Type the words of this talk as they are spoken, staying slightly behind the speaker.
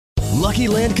Lucky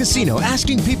Land Casino,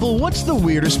 asking people, what's the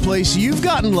weirdest place you've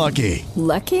gotten lucky?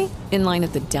 Lucky? In line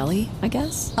at the deli, I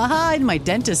guess? Aha, in my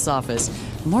dentist's office.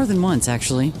 More than once,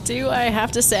 actually. Do I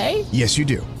have to say? Yes, you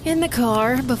do. In the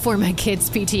car before my kids'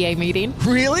 PTA meeting.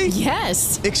 Really?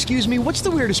 Yes. Excuse me, what's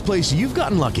the weirdest place you've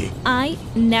gotten lucky? I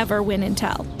never win and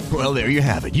tell. Well, there you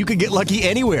have it. You can get lucky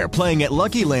anywhere, playing at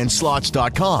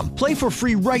LuckyLandSlots.com. Play for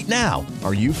free right now.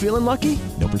 Are you feeling lucky?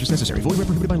 No purchase necessary. Void where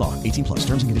prohibited by law. 18 plus.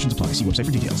 Terms and conditions apply. See website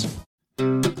for details.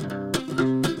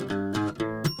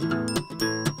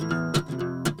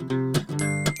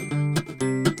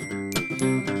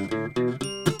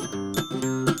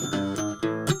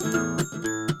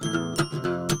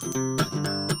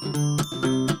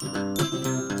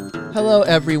 Hello,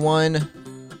 everyone.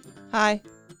 Hi.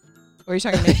 What are you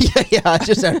talking to me? yeah,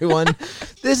 just everyone.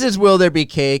 This is Will There Be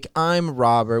Cake. I'm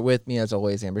Robert. With me, as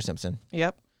always, Amber Simpson.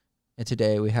 Yep. And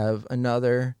today we have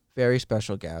another very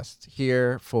special guest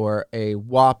here for a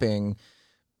whopping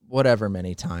whatever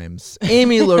many times.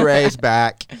 Amy LeRae's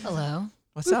back. Hello.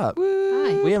 What's up?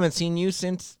 Hi. We haven't seen you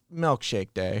since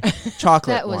Milkshake Day.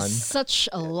 Chocolate That was one. such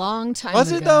a long time Was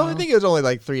ago. it though? I think it was only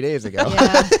like 3 days ago.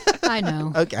 Yeah, I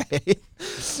know. Okay.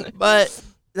 But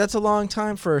that's a long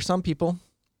time for some people.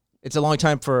 It's a long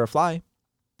time for a fly.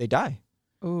 They die.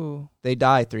 Ooh. They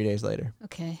die 3 days later.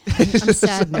 Okay. I'm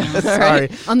sad now. Sorry.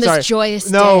 On this Sorry. joyous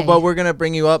day. No, but we're going to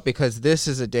bring you up because this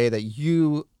is a day that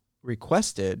you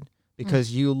requested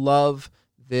because you love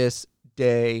this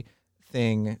day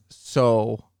thing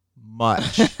so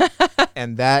much.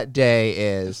 And that day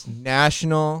is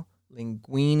National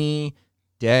Linguini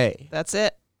Day. That's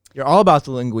it. You're all about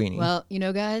the linguini. Well, you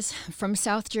know, guys, from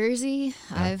South Jersey,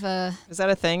 I've Is that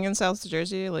a thing in South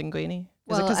Jersey, linguini? Is it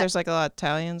Well, because there's like a lot of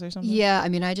Italians or something? yeah, I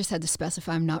mean, I just had to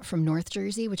specify I'm not from North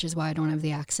Jersey, which is why I don't have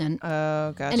the accent.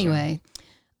 Oh, gotcha. Anyway,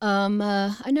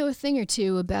 I know a thing or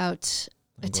two about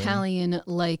Linguini.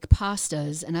 Italian-like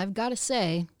pastas, and I've got to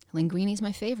say, linguini's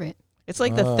my favorite. It's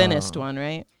like the thinnest one,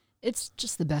 right? It's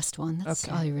just the best one. That's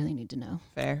Okay. all you really need to know.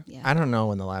 Fair. Yeah. I don't know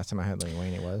when the last time I had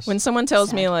linguini was. When someone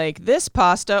tells me Sad. like this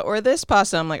pasta or this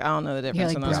pasta, I'm like, I don't know the difference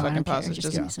like, in those bro, I fucking don't care. pastas.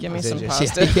 Just Just give me some give me Is some it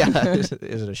just- pasta. yeah.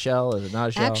 Is it a shell? Is it not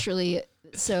a shell? Actually,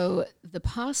 so the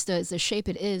pasta is the shape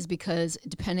it is because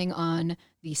depending on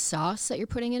the sauce that you're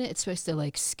putting in it, it's supposed to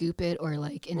like scoop it or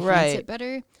like enhance Right. it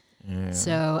better. Yeah.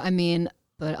 So, I mean,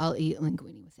 but I'll eat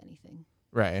linguine with anything.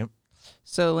 Right.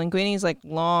 So linguini is like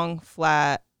long,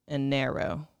 flat, and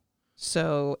narrow.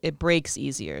 So it breaks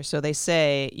easier. So they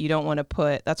say you don't want to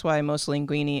put, that's why most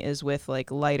linguini is with like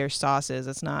lighter sauces.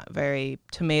 It's not very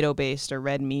tomato based or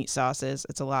red meat sauces.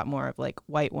 It's a lot more of like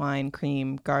white wine,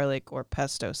 cream, garlic, or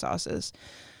pesto sauces.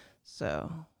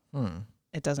 So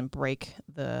it doesn't break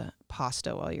the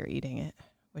pasta while you're eating it,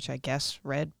 which I guess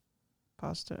red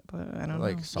pasta, but I don't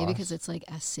Like know. sauce. Maybe because it's like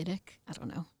acidic. I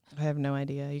don't know. I have no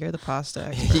idea. You're the pasta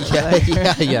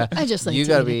expert. yeah. I just like You to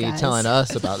got to eat it, be guys. telling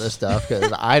us about this stuff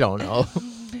because I don't know.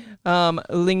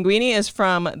 Linguini is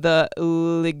from the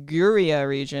Liguria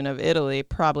region of Italy.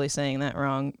 Probably saying that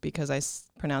wrong because I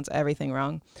pronounce everything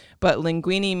wrong. But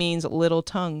linguini means little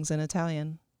tongues in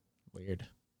Italian. Weird.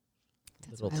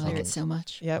 That's Little why I like it tongues. so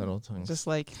much. Yep. Little tongues. Just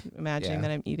like imagining Yeah.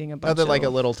 that I'm eating a bunch Other of like a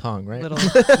little tongue, right? little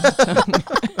tongue.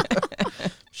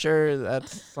 Sure,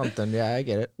 that's something. Yeah, I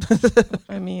get it.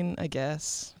 I mean, I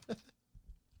guess.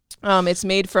 It's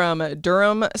made from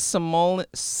durum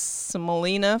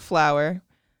semolina flour,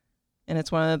 and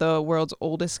it's one of the world's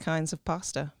oldest kinds of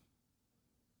pasta.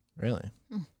 Really?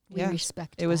 We Yeah.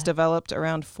 respect It was that. developed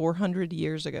around 400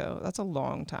 years ago. That's a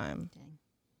long time. Dang.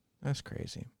 That's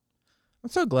crazy. I'm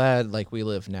so glad like we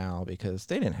live now because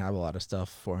they didn't have a lot of stuff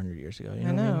 400 years ago. You know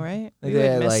I what know, mean? right? Like, We would they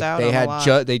had, miss like out they on a had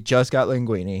lot. they just got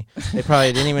linguini. They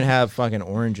probably didn't even have fucking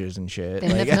oranges and shit. They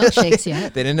didn't Like, have milkshakes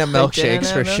yet. They didn't have They milkshakes didn't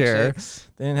for have sure. milkshakes.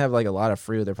 They didn't have like a lot of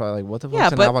fruit. They're probably like, what the fuck's Yeah,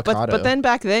 an but avocado? then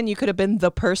back then you could have been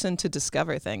the person to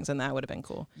discover things, and that would have been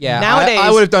cool. yeah, Nowadays, I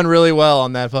would have done really well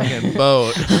on that fucking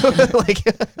boat, like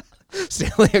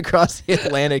sailing across the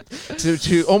Atlantic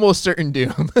to almost certain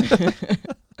doom.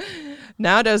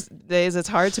 Nowadays, it's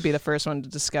hard to be the first one to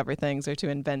discover things or to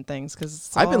invent things because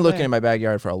I've been looking in my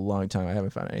backyard for a long time. I haven't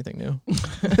found anything new.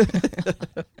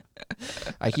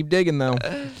 I keep digging though.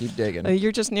 Keep digging.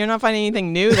 You're not finding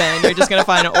anything new. Then you're just gonna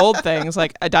find old things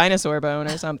like a dinosaur bone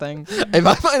or something. If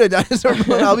I find a dinosaur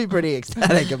bone, I'll be pretty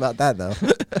ecstatic about that though.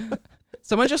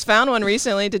 Someone just found one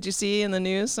recently. Did you see in the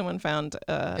news? Someone found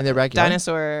In their backyard?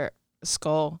 dinosaur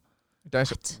skull.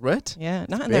 What? Yeah,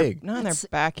 not in big. their That's-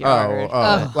 backyard.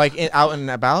 Like out and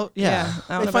about? Yeah. Yeah, out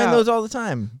They and find about. those all the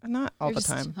time. Not all You're the just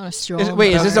time. on a stroll.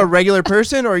 Wait, is this a Okay. regular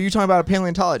person or are you talking about a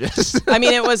paleontologist? I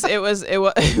mean, it was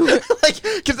like,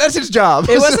 because that's his job.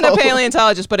 it wasn't so- a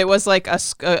paleontologist, but it was like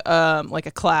like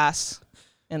a class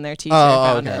in their teacher.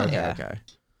 Oh, found okay, it. okay, Yeah. okay.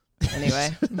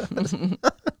 Anyway.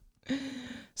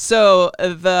 So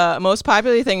the most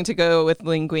popular thing to go with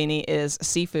linguine is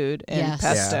seafood and Yes.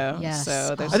 pesto. Yes.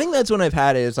 So there's I think that's when I've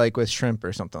had it is like with shrimp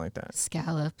or something like that.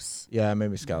 Scallops. Yeah,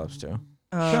 maybe scallops too.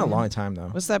 It's been a long time though.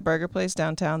 What's that burger place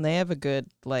downtown? They have a good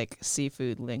like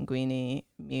seafood linguine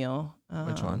meal.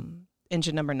 Which one?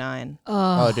 Engine number 9.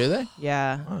 Oh, do they?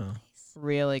 Yeah. Oh.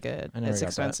 Really good. I never It's got that.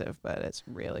 expensive, but it's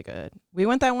really good. We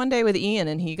went that one day with Ian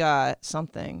and he got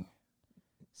something.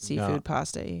 Seafood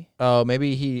pasta. Oh,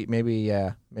 maybe he did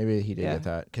Yeah. get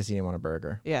that because he didn't want a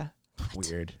burger. Yeah.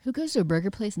 Weird. Who goes to a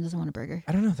burger place and doesn't want a burger?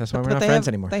 I don't know. That's why we're But not they friends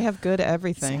have, anymore. They have good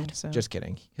everything. Sad. So. Just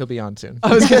kidding. He'll be on soon.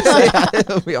 I was gonna say.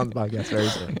 He'll be on the podcast very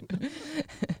soon.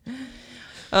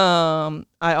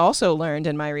 I also learned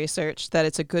in my research that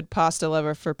it's a good pasta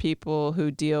lover for people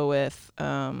who deal with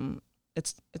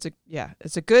it's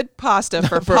a good pasta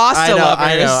for pasta lovers.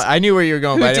 I know. I knew where you were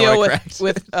going, who but I didn't deal want to correct.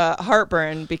 with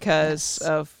heartburn because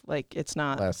of like it's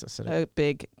not Less acidic. a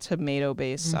big tomato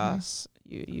based sauce.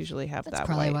 You usually have That's that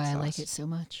probably white why I sauce. like it so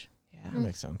much. Yeah. That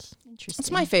makes sense. Interesting.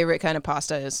 It's my favorite kind of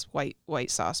pasta is white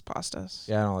sauce pastas.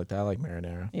 Yeah, I don't like that. I like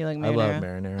marinara. You like I marinara? love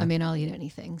marinara. I mean, I'll eat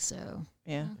anything. So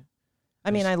Yeah.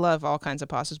 I mean, I love all kinds of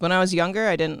pastas. When I was younger,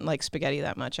 I didn't like spaghetti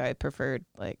that much. I preferred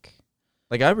like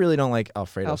I really don't like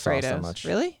Alfredo sauce so Alfredos. much.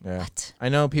 Really? Yeah. what? I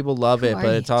know people love it, Who but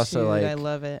are it's you? also Dude, like I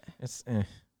love it. it's no.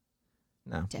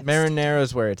 Devastating. Marinara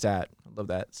is where it's at. I love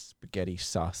that spaghetti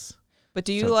sauce. But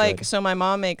do you So like? good. So my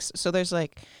mom makes. So there's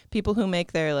like people who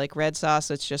make their like red sauce.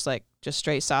 It's just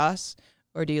straight sauce,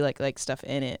 or do you like stuff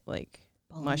in it like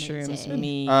mushrooms, Bolognese.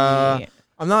 meat?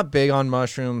 I'm not big on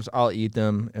mushrooms. I'll eat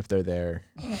them if they're there.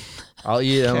 I'll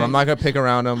eat them. Okay. I'm not gonna pick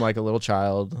around them like a little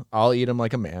child. I'll eat them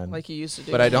like a man. like you used to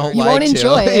do. but I when don't you You were like won't to.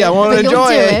 enjoy it, Yeah, I won't but you'll enjoy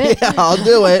do it. it. Yeah, I'll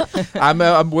do it.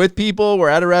 I'm with people. We're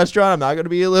at a restaurant. I'm not gonna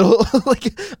be a little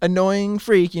like annoying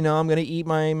freak. I'm gonna eat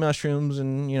my mushrooms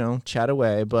and chat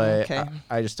away. But Okay.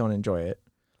 I just don't enjoy it.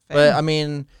 Fair. But I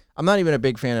mean, I'm not even a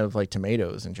big fan of like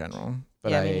tomatoes in general.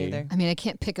 But yeah, me neither. I mean, I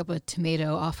can't pick up a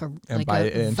tomato off like bite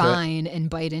a into it. vine and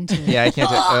bite into it. Yeah, I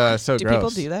can't. So Do gross. people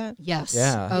do that? Yes.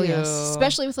 Yeah. Oh yes. Ew.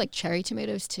 Especially with like cherry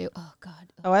tomatoes too. Oh god.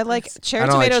 Oh, I like gross. cherry I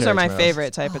don't like tomatoes. cherry Are my tomatoes.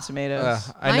 favorite type of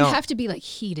tomatoes. I Mine know. have to be like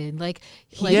heated, like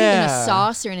in Yeah. a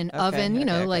sauce or in an Okay, oven.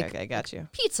 okay, Like okay, I got you.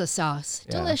 pizza sauce,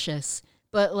 Yeah. delicious.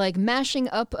 But like mashing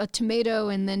up a tomato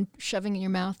and then shoving it in your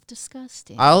mouth,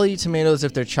 disgusting. I'll eat tomatoes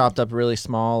if they're chopped up really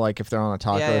small, like if they're on a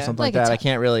taco Yeah, or yeah. something like Like a that. I ta-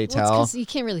 can't really Well, it's tell. 'cause you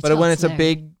can't really But tell when it's a there.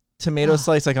 big tomato Ugh.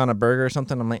 slice, like on a burger or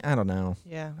something, I'm like, I don't know.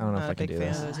 Yeah, I don't know I'm if not I a can big do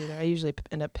fan this. of those either. I usually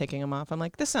end up picking them off. I'm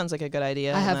like, this sounds like a good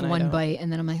idea. I and have then one don't. bite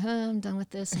and then I'm like, oh, I'm done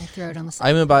with this, and I throw it on the side. I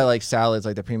even buy like salads,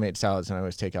 like the pre-made salads, and I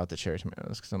always take out the cherry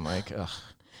tomatoes because I'm like, ugh.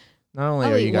 Not only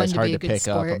I'll are eat you guys one to hard be to a good pick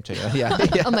up, I'm sport.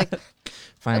 yeah. I'm like,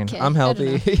 Fine, okay, I'm good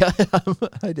healthy. Yeah,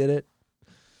 I did it.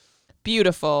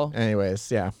 Beautiful.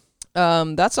 Anyways, yeah.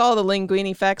 That's all the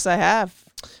linguine facts I have.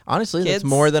 Honestly, Kids. that's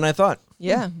more than I thought.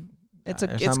 Yeah, it's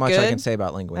There's it's not much good. I can say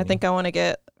about linguine. I think I want to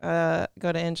get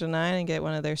go to Engine 9 and get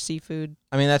one of their seafood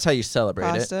I mean, that's how you celebrate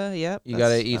it. pasta. Yep. You got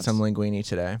to eat some linguine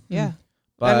today. Yeah.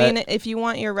 But I mean, if you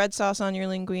want your red sauce on your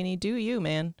linguine, do you,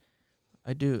 man?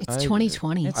 I do. it's I,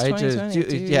 2020. It's I just 2020,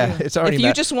 do, do yeah. you. It's already If you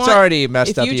me- just it's want- already messed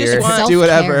if up you just here. want- Do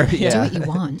whatever. Self-care. Yeah. Do what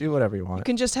you want. Do whatever you want. You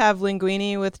can just have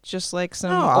linguine with just like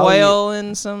some No, I'll oil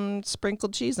and some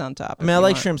sprinkled cheese on top. I mean, I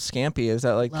like shrimp scampi. Is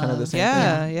that like kind of the Love. same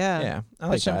Yeah, thing? yeah. Yeah, I Put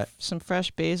like some, that. some fresh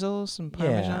basil, some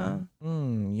parmesan.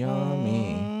 Yeah.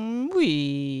 Yummy.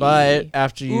 Wee. But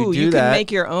after you Ooh, do you that, can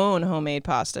make your own homemade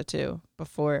pasta too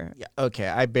before. yeah, okay.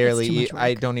 I barely too much eat. I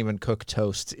work. don't even cook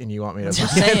toast, and you want me to? I'm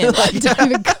just saying, Don't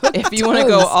even cook if you want to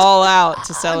go toast. all out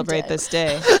to celebrate this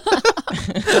day,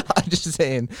 I'm just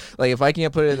saying, like, if I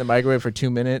can't put it in the microwave for 2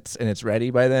 minutes and it's ready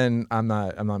by then, I'm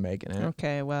not making it.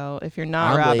 okay. Well, if you're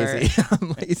not I'm Robert lazy.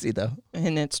 I'm lazy though.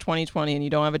 and it's 2020 and you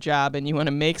don't have a job and you want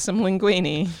to make some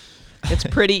linguine, it's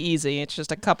pretty easy. It's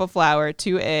just a cup of flour,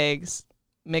 2 eggs,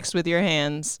 mixed with your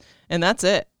hands, and that's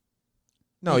it.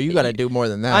 No, you got to do more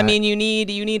than that. I mean, you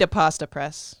need a pasta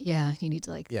press. Yeah, you need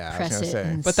to like Yeah, I was press gonna it say.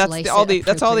 and But that's slice all it the-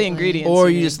 that's all the appropriately. ingredients. or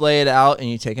you you need. just lay it out and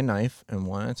you take a knife and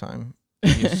one at a time.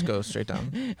 You just go straight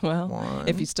down. Well, One,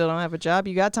 if you still don't have a job,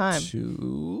 you got time.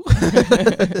 2.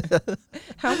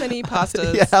 How many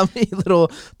pastas? Yeah, how many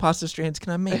little pasta strands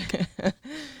can I make?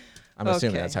 I'm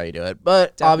assuming Okay. that's how you do it.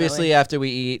 But Definitely. obviously, after we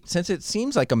eat, since it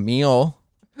seems like a meal,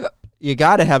 you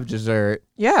got to have dessert.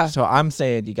 Yeah. So I'm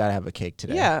saying you got to have a cake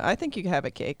today. Yeah, I think you can have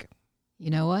a cake. You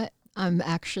know what? I'm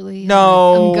actually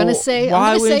No. I'm gonna say. Why I'm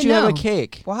gonna wouldn't say you no. have a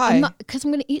cake? Why? Because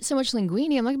I'm gonna eat so much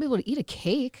linguine. I'm not gonna be able to eat a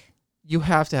cake. You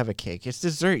have to have a cake. It's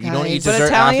dessert. You don't eat Guys. But dessert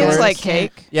Italians afterwards. like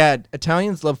cake. Yeah,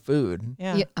 Italians love food.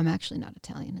 Yeah. Yeah, I'm actually not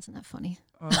Italian. Isn't that funny?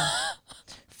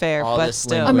 Fair, All but this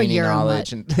still. I'm a linguine Euro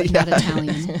knowledge mutt, and- but yeah. not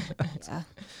Italian. Yeah.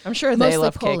 I'm sure they Mostly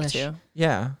love Polish. cake too.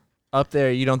 Yeah. Up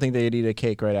there, you don't think they'd eat a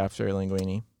cake right after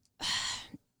linguine?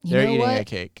 You They're know eating a what?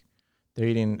 cake. They're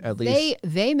eating at least.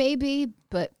 They may be,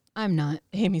 but I'm not.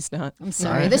 Amy's not. I'm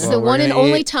sorry. right. This is Well, the we're one and gonna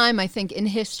only eat- time I think in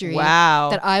history Wow.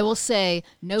 that I will say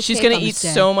no. She's cake gonna on eat this day.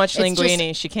 so much It's just-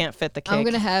 linguine, she can't fit the cake. I'm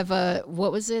gonna have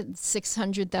what was it?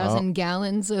 600,000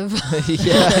 gallons of.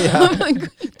 yeah.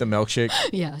 The milkshake.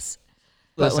 Yes.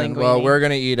 But Listen, well, linguine. we're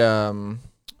gonna eat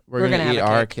we're gonna gonna eat have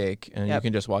a our cake. cake, and Yep. you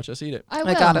can just watch us eat it. I I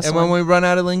will. got us And one. when we run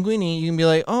out of linguine, you can be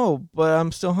like, "Oh, but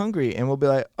I'm still hungry," and we'll be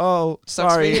like, "Oh,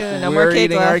 Sucks for sorry, you. No we're more cake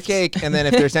eating our left." cake." And then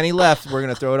if there's any left, we're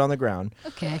gonna throw it on the ground,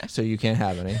 Okay. so you can't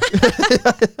have any.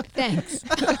 Thanks.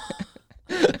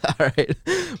 All right.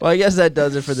 Well, I guess that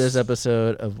does it for this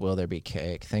episode of Will There Be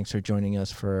Cake. Thanks for joining us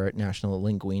for National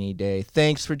Linguine Day.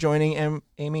 Thanks for joining,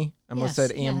 Amy. I almost Yes,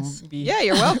 said yes. Amby. Yeah,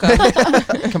 you're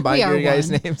welcome. Combine We are your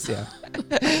guys' one. names. Yeah.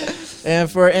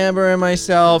 And for Amber and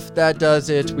myself, that does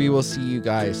it. We will see you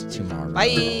guys tomorrow.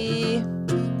 Bye.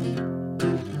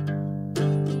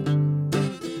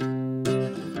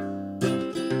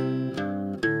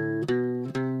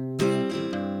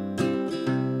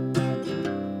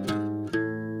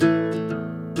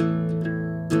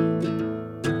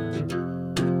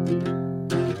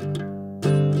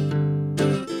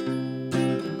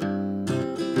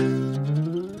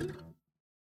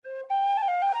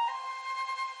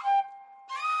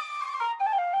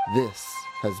 This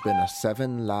has been a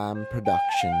Seven Lamb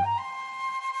production.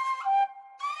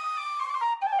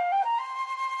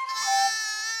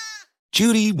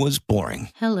 Judy was boring.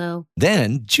 Hello.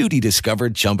 Then Judy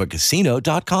discovered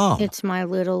ChumbaCasino.com. It's my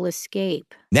little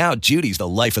escape. Now Judy's the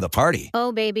life of the party.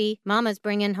 Oh, baby, mama's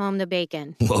bringing home the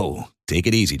bacon. Whoa, take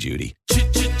it easy, Judy.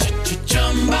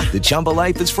 The Chumba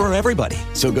life is for everybody.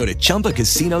 So go to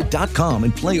ChumbaCasino.com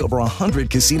and play over 100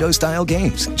 casino-style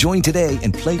games. Join today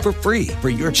and play for free for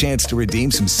your chance to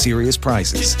redeem some serious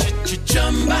prizes.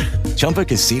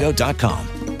 ChumbaCasino.com.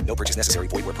 No purchase necessary.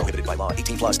 Void where prohibited by law.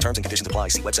 18 plus terms and conditions apply.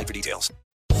 See website for details.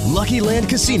 Lucky Land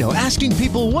Casino, asking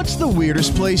people, what's the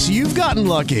weirdest place you've gotten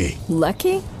lucky?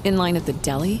 Lucky? In line at the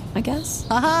deli, I guess?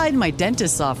 Haha, in my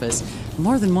dentist's office.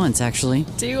 More than once, actually.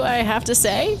 Do I have to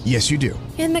say? Yes, you do.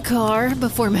 In the car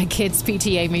before my kids'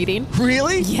 PTA meeting.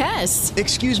 Really? Yes.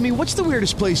 Excuse me, what's the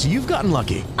weirdest place you've gotten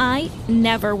lucky? I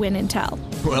never win and tell.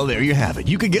 Well, there you have it.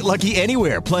 You can get lucky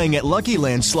anywhere, playing at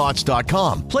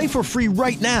LuckyLandSlots.com. Play for free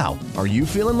right now. Are you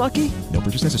feeling lucky? No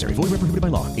purchase necessary. Void where prohibited by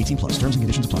law. 18 plus. Terms and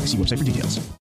conditions apply. See website for details.